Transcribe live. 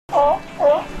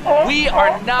we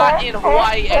are not in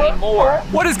Hawaii anymore.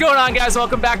 What is going on, guys?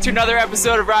 Welcome back to another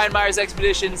episode of Ryan Meyer's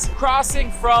Expeditions.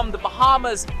 Crossing from the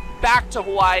Bahamas back to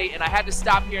Hawaii, and I had to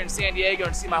stop here in San Diego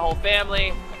and see my whole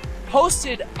family.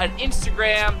 Posted an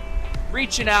Instagram,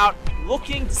 reaching out,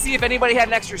 looking to see if anybody had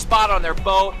an extra spot on their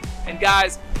boat. And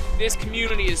guys, this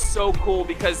community is so cool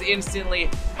because instantly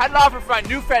had an offer from my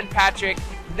new friend Patrick.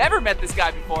 Never met this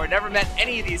guy before, never met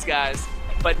any of these guys,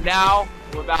 but now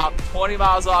we're about 20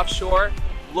 miles offshore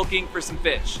looking for some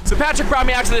fish. So Patrick brought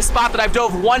me out to this spot that I've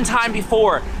dove one time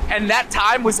before, and that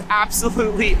time was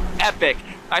absolutely epic.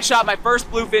 I shot my first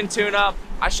bluefin tuna,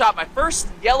 I shot my first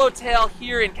yellowtail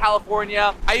here in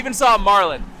California, I even saw a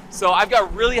marlin. So I've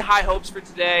got really high hopes for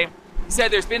today. He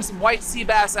said there's been some white sea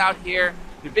bass out here,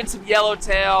 there've been some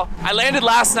yellowtail. I landed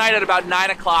last night at about 9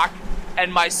 o'clock,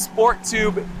 and my sport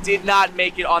tube did not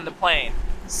make it on the plane.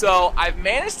 So I've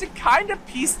managed to kind of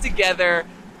piece together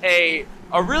a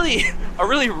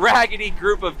really raggedy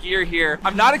group of gear here.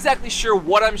 I'm not exactly sure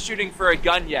what I'm shooting for a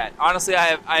gun yet. Honestly,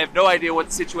 I have no idea what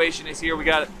the situation is here. We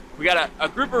got a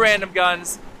group of random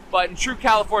guns, but in true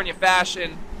California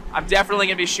fashion, I'm definitely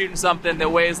gonna be shooting something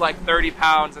that weighs like 30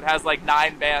 pounds and has like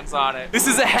 9 bands on it. This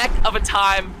is a heck of a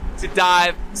time to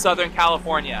dive Southern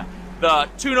California. The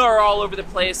tuna are all over the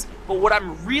place, but what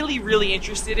I'm really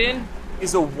interested in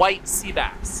is a white sea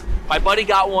bass. My buddy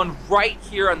got one right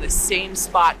here on the same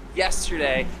spot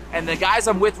yesterday, and the guys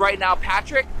I'm with right now,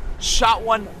 Patrick, shot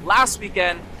one last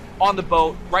weekend on the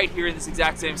boat right here in this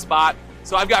exact same spot.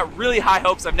 So I've got really high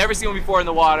hopes. I've never seen one before in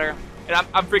the water, and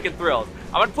I'm freaking thrilled.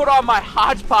 I'm gonna put on my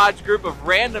hodgepodge group of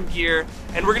random gear,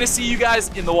 and we're gonna see you guys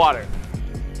in the water.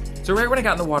 So right when I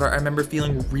got in the water, I remember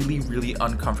feeling really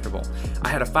uncomfortable. I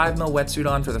had a 5mm wetsuit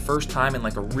on for the first time in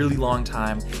like a really long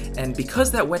time, and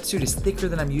because that wetsuit is thicker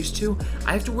than I'm used to,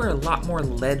 I have to wear a lot more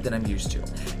lead than I'm used to.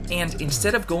 And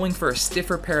instead of going for a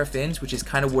stiffer pair of fins, which is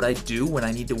kind of what I do when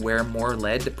I need to wear more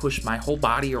lead to push my whole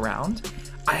body around,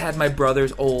 I had my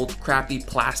brother's old crappy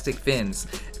plastic fins.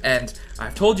 And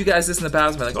I've told you guys this in the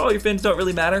past, I'm like, oh, your fins don't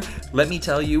really matter. Let me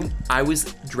tell you, I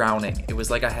was drowning. It was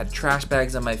like I had trash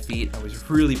bags on my feet. I was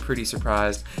really pretty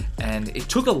surprised. And it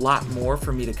took a lot more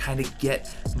for me to kind of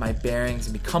get my bearings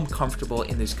and become comfortable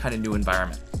in this kind of new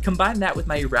environment. Combine that with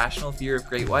my irrational fear of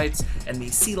great whites and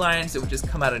these sea lions that would just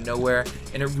come out of nowhere,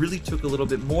 and it really took a little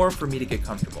bit more for me to get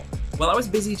comfortable. While I was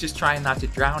busy just trying not to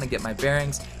drown and get my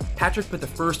bearings, Patrick put the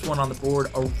first one on the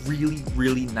board, a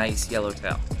really nice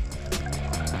yellowtail.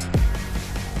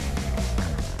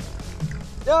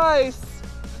 Nice!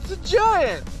 It's a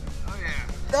giant! Oh yeah.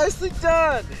 Nicely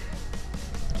done!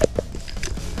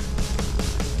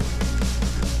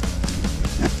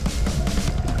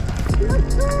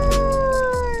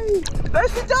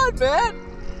 Nicely done, man!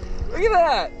 Look at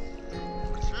that!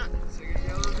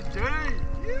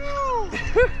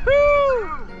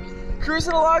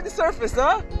 Cruising along the surface,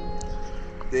 huh?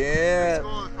 Damn!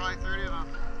 Probably 30 of them.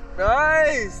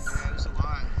 Nice! There's a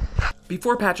lot.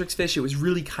 Before Patrick's fish, it was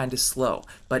really kind of slow,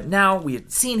 but now we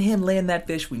had seen him land that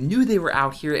fish, we knew they were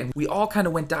out here, and we all kind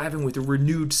of went diving with a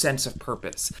renewed sense of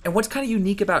purpose. And what's kind of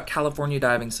unique about California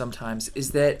diving sometimes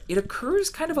is that it occurs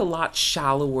kind of a lot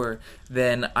shallower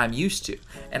than I'm used to.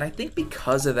 And I think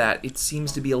because of that, it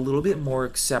seems to be a little bit more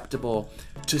acceptable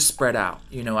to spread out.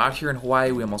 You know, out here in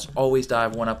Hawaii, we almost always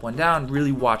dive one up, one down,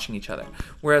 really watching each other.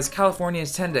 Whereas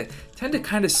Californians tend to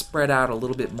kind of spread out a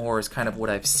little bit more is kind of what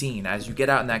I've seen as you get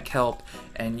out in that kelp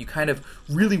and you kind of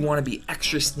really want to be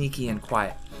extra sneaky and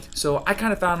quiet. So I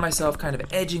kind of found myself kind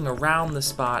of edging around the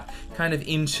spot, kind of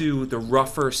into the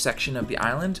rougher section of the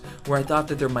island where I thought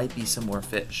that there might be some more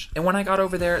fish. And when I got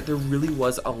over there, there really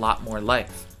was a lot more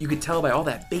life. You could tell by all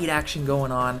that bait action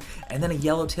going on, and then a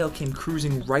yellowtail came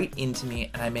cruising right into me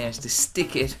and I managed to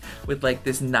stick it with like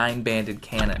this 9-banded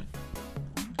cannon.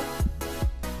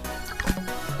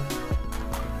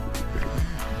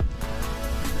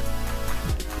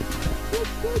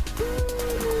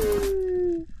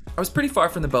 I was pretty far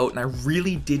from the boat and I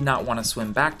really did not want to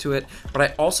swim back to it, but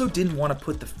I also didn't want to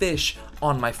put the fish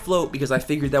on my float because I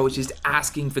figured that was just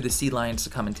asking for the sea lions to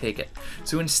come and take it.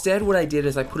 So instead what I did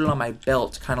is I put it on my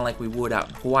belt, kind of like we would out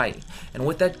in Hawaii. And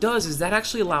what that does is that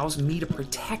actually allows me to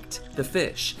protect the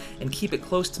fish and keep it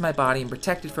close to my body and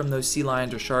protect it from those sea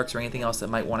lions or sharks or anything else that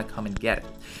might want to come and get it.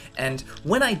 And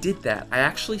when I did that, I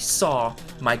actually saw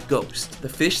my ghost, the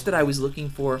fish that I was looking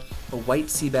for, a white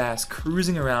sea bass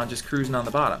cruising around, just cruising on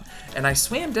the bottom. And I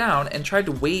swam down and tried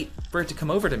to wait for it to come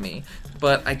over to me,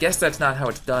 but I guess that's not how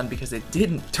it's done because it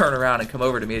didn't turn around and come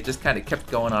over to me, it just kind of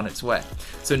kept going on its way.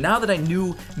 So now that I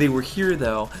knew they were here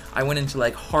though, I went into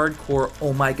like hardcore,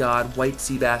 oh my god, white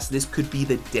sea bass, this could be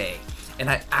the day. And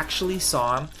I actually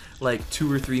saw him like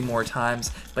 2 or 3 more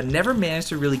times, but never managed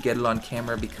to really get it on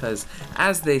camera because,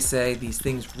 as they say, these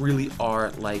things really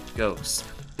are like ghosts.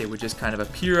 They would just kind of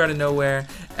appear out of nowhere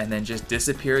and then just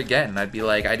disappear again. And I'd be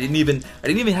like, I didn't even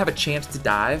have a chance to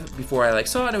dive before I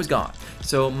saw it and it was gone.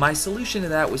 So my solution to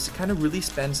that was to kind of really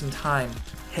spend some time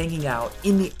hanging out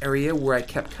in the area where I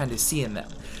kept kind of seeing them,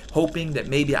 hoping that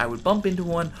maybe I would bump into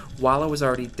one while I was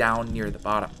already down near the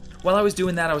bottom. While I was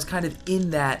doing that, I was kind of in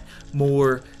that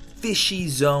more fishy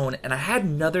zone, and I had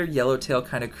another yellowtail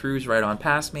kind of cruise right on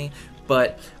past me,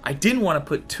 but I didn't want to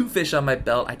put 2 fish on my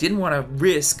belt. I didn't want to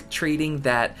risk trading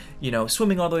that,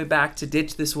 swimming all the way back to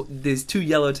ditch this 2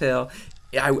 yellowtail.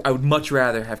 I would much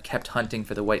rather have kept hunting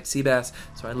for the white sea bass,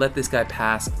 so I let this guy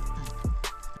pass.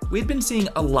 We'd been seeing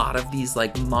a lot of these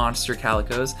monster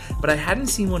calicos, but I hadn't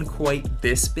seen one quite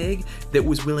this big that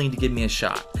was willing to give me a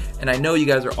shot. And I know you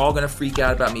guys are all gonna freak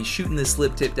out about me shooting this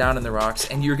slip tip down in the rocks,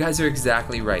 and you guys are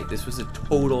exactly right. This was a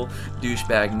total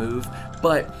douchebag move,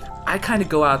 but I kind of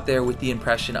go out there with the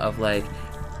impression of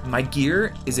my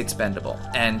gear is expendable,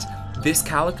 and this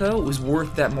calico was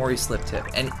worth that Maury slip tip.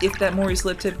 And if that Maury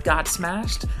slip tip got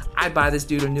smashed, I'd buy this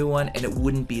dude a new one and it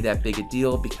wouldn't be that big a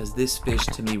deal because this fish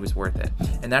to me was worth it.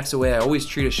 And that's the way I always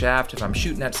treat a shaft if I'm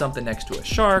shooting at something next to a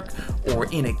shark or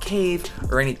in a cave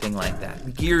or anything like that.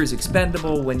 The gear is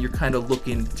expendable when you're kind of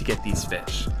looking to get these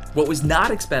fish. What was not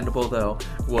expendable though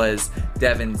was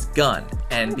Deven's gun.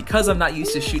 And because I'm not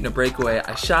used to shooting a breakaway,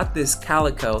 I shot this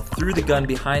calico through the gun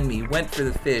behind me, went for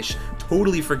the fish,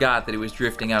 totally forgot that it was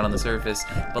drifting out on the surface,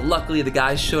 but luckily the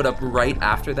guys showed up right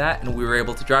after that and we were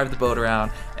able to drive the boat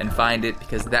around and find it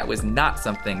because that was not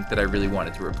something that I really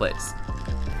wanted to replace.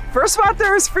 First spot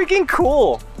there was freaking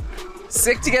cool.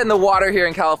 Sick to get in the water here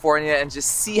in California and just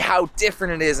see how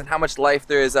different it is and how much life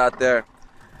there is out there.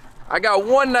 I got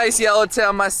one nice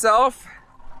yellowtail myself,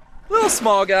 little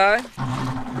small guy.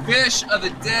 Fish of the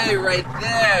day right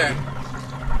there.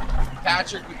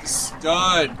 Patrick with the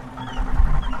stud.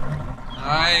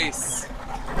 Nice.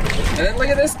 And then look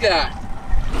at this guy.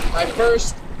 My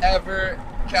first ever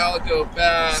calico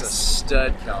bass. It's a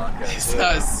stud calico. He's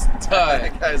a stud.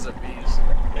 That guy's a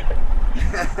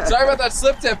beast. Sorry about that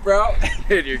slip tip, bro.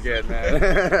 Dude, you're good,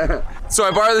 man. So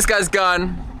I borrow this guy's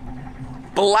gun,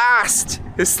 blast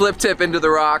his slip tip into the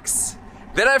rocks.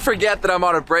 Then I forget that I'm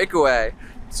on a breakaway.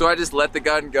 So I just let the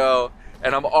gun go.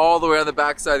 And I'm all the way on the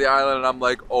backside of the island and I'm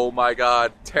like, oh my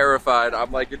God, terrified.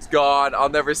 I'm like, it's gone, I'll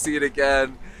never see it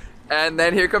again. And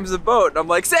then here comes the boat and I'm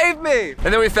like, save me!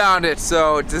 And then we found it,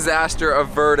 so disaster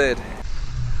averted.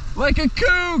 Like a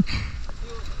kook!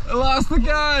 I lost the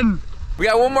gun! We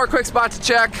got one more quick spot to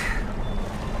check.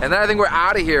 And then I think we're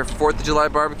out of here for 4th of July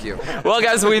barbecue. Well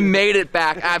guys, we made it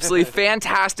back. Absolutely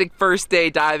fantastic first day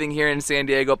diving here in San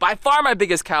Diego. By far my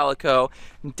biggest calico.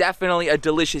 Definitely a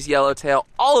delicious yellowtail.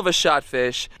 All of us shot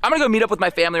fish. I'm gonna go meet up with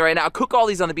my family right now, cook all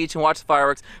these on the beach and watch the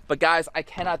fireworks. But guys, I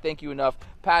cannot thank you enough.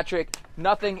 Patrick,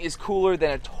 nothing is cooler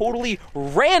than a totally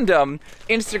random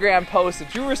Instagram post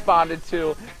that you responded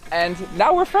to, and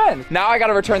now we're friends. Now I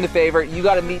gotta return the favor. You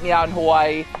gotta meet me out in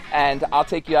Hawaii, and I'll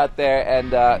take you out there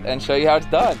and show you how it's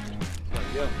done.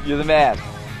 You're the man.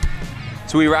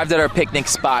 So we arrived at our picnic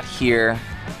spot here.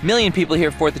 A million people here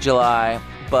 4th of July,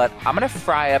 but I'm gonna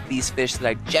fry up these fish that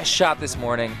I just shot this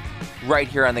morning right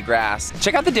here on the grass.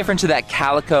 Check out the difference of that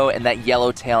calico and that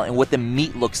yellowtail and what the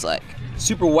meat looks like.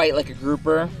 Super white like a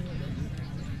grouper,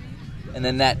 and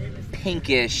then that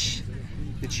pinkish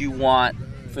that you want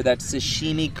for that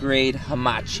sashimi grade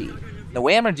hamachi. The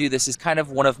way I'm gonna do this is kind of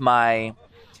one of my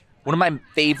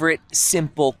favorite,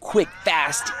 simple, quick,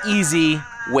 fast, easy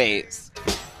ways.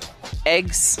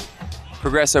 Eggs,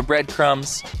 Progresso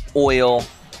breadcrumbs, oil,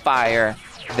 fire,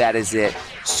 that is it.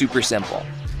 Super simple.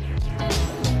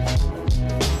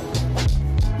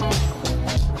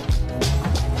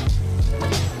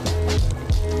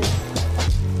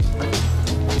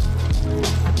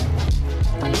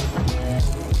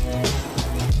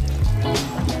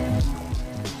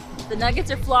 The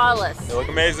nuggets are flawless. They look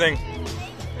amazing.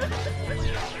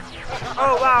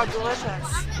 Oh wow,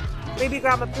 delicious. Baby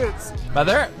grandma poops.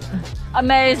 Mother?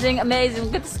 Amazing, amazing.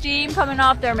 Look at the steam coming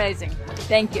off. They're amazing.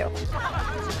 Thank you.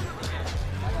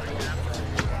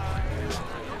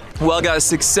 Well guys,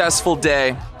 successful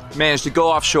day. Managed to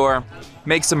go offshore,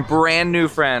 make some brand new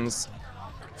friends,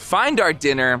 find our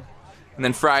dinner, and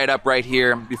then fry it up right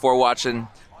here before watching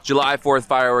July 4th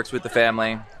fireworks with the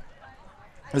family.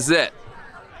 This is it.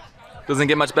 Doesn't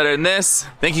get much better than this.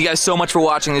 Thank you guys so much for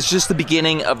watching. It's just the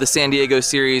beginning of the San Diego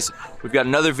series. We've got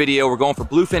another video. We're going for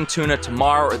bluefin tuna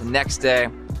tomorrow or the next day.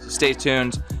 So stay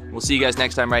tuned. We'll see you guys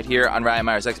next time right here on Ryan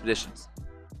Myers Expeditions.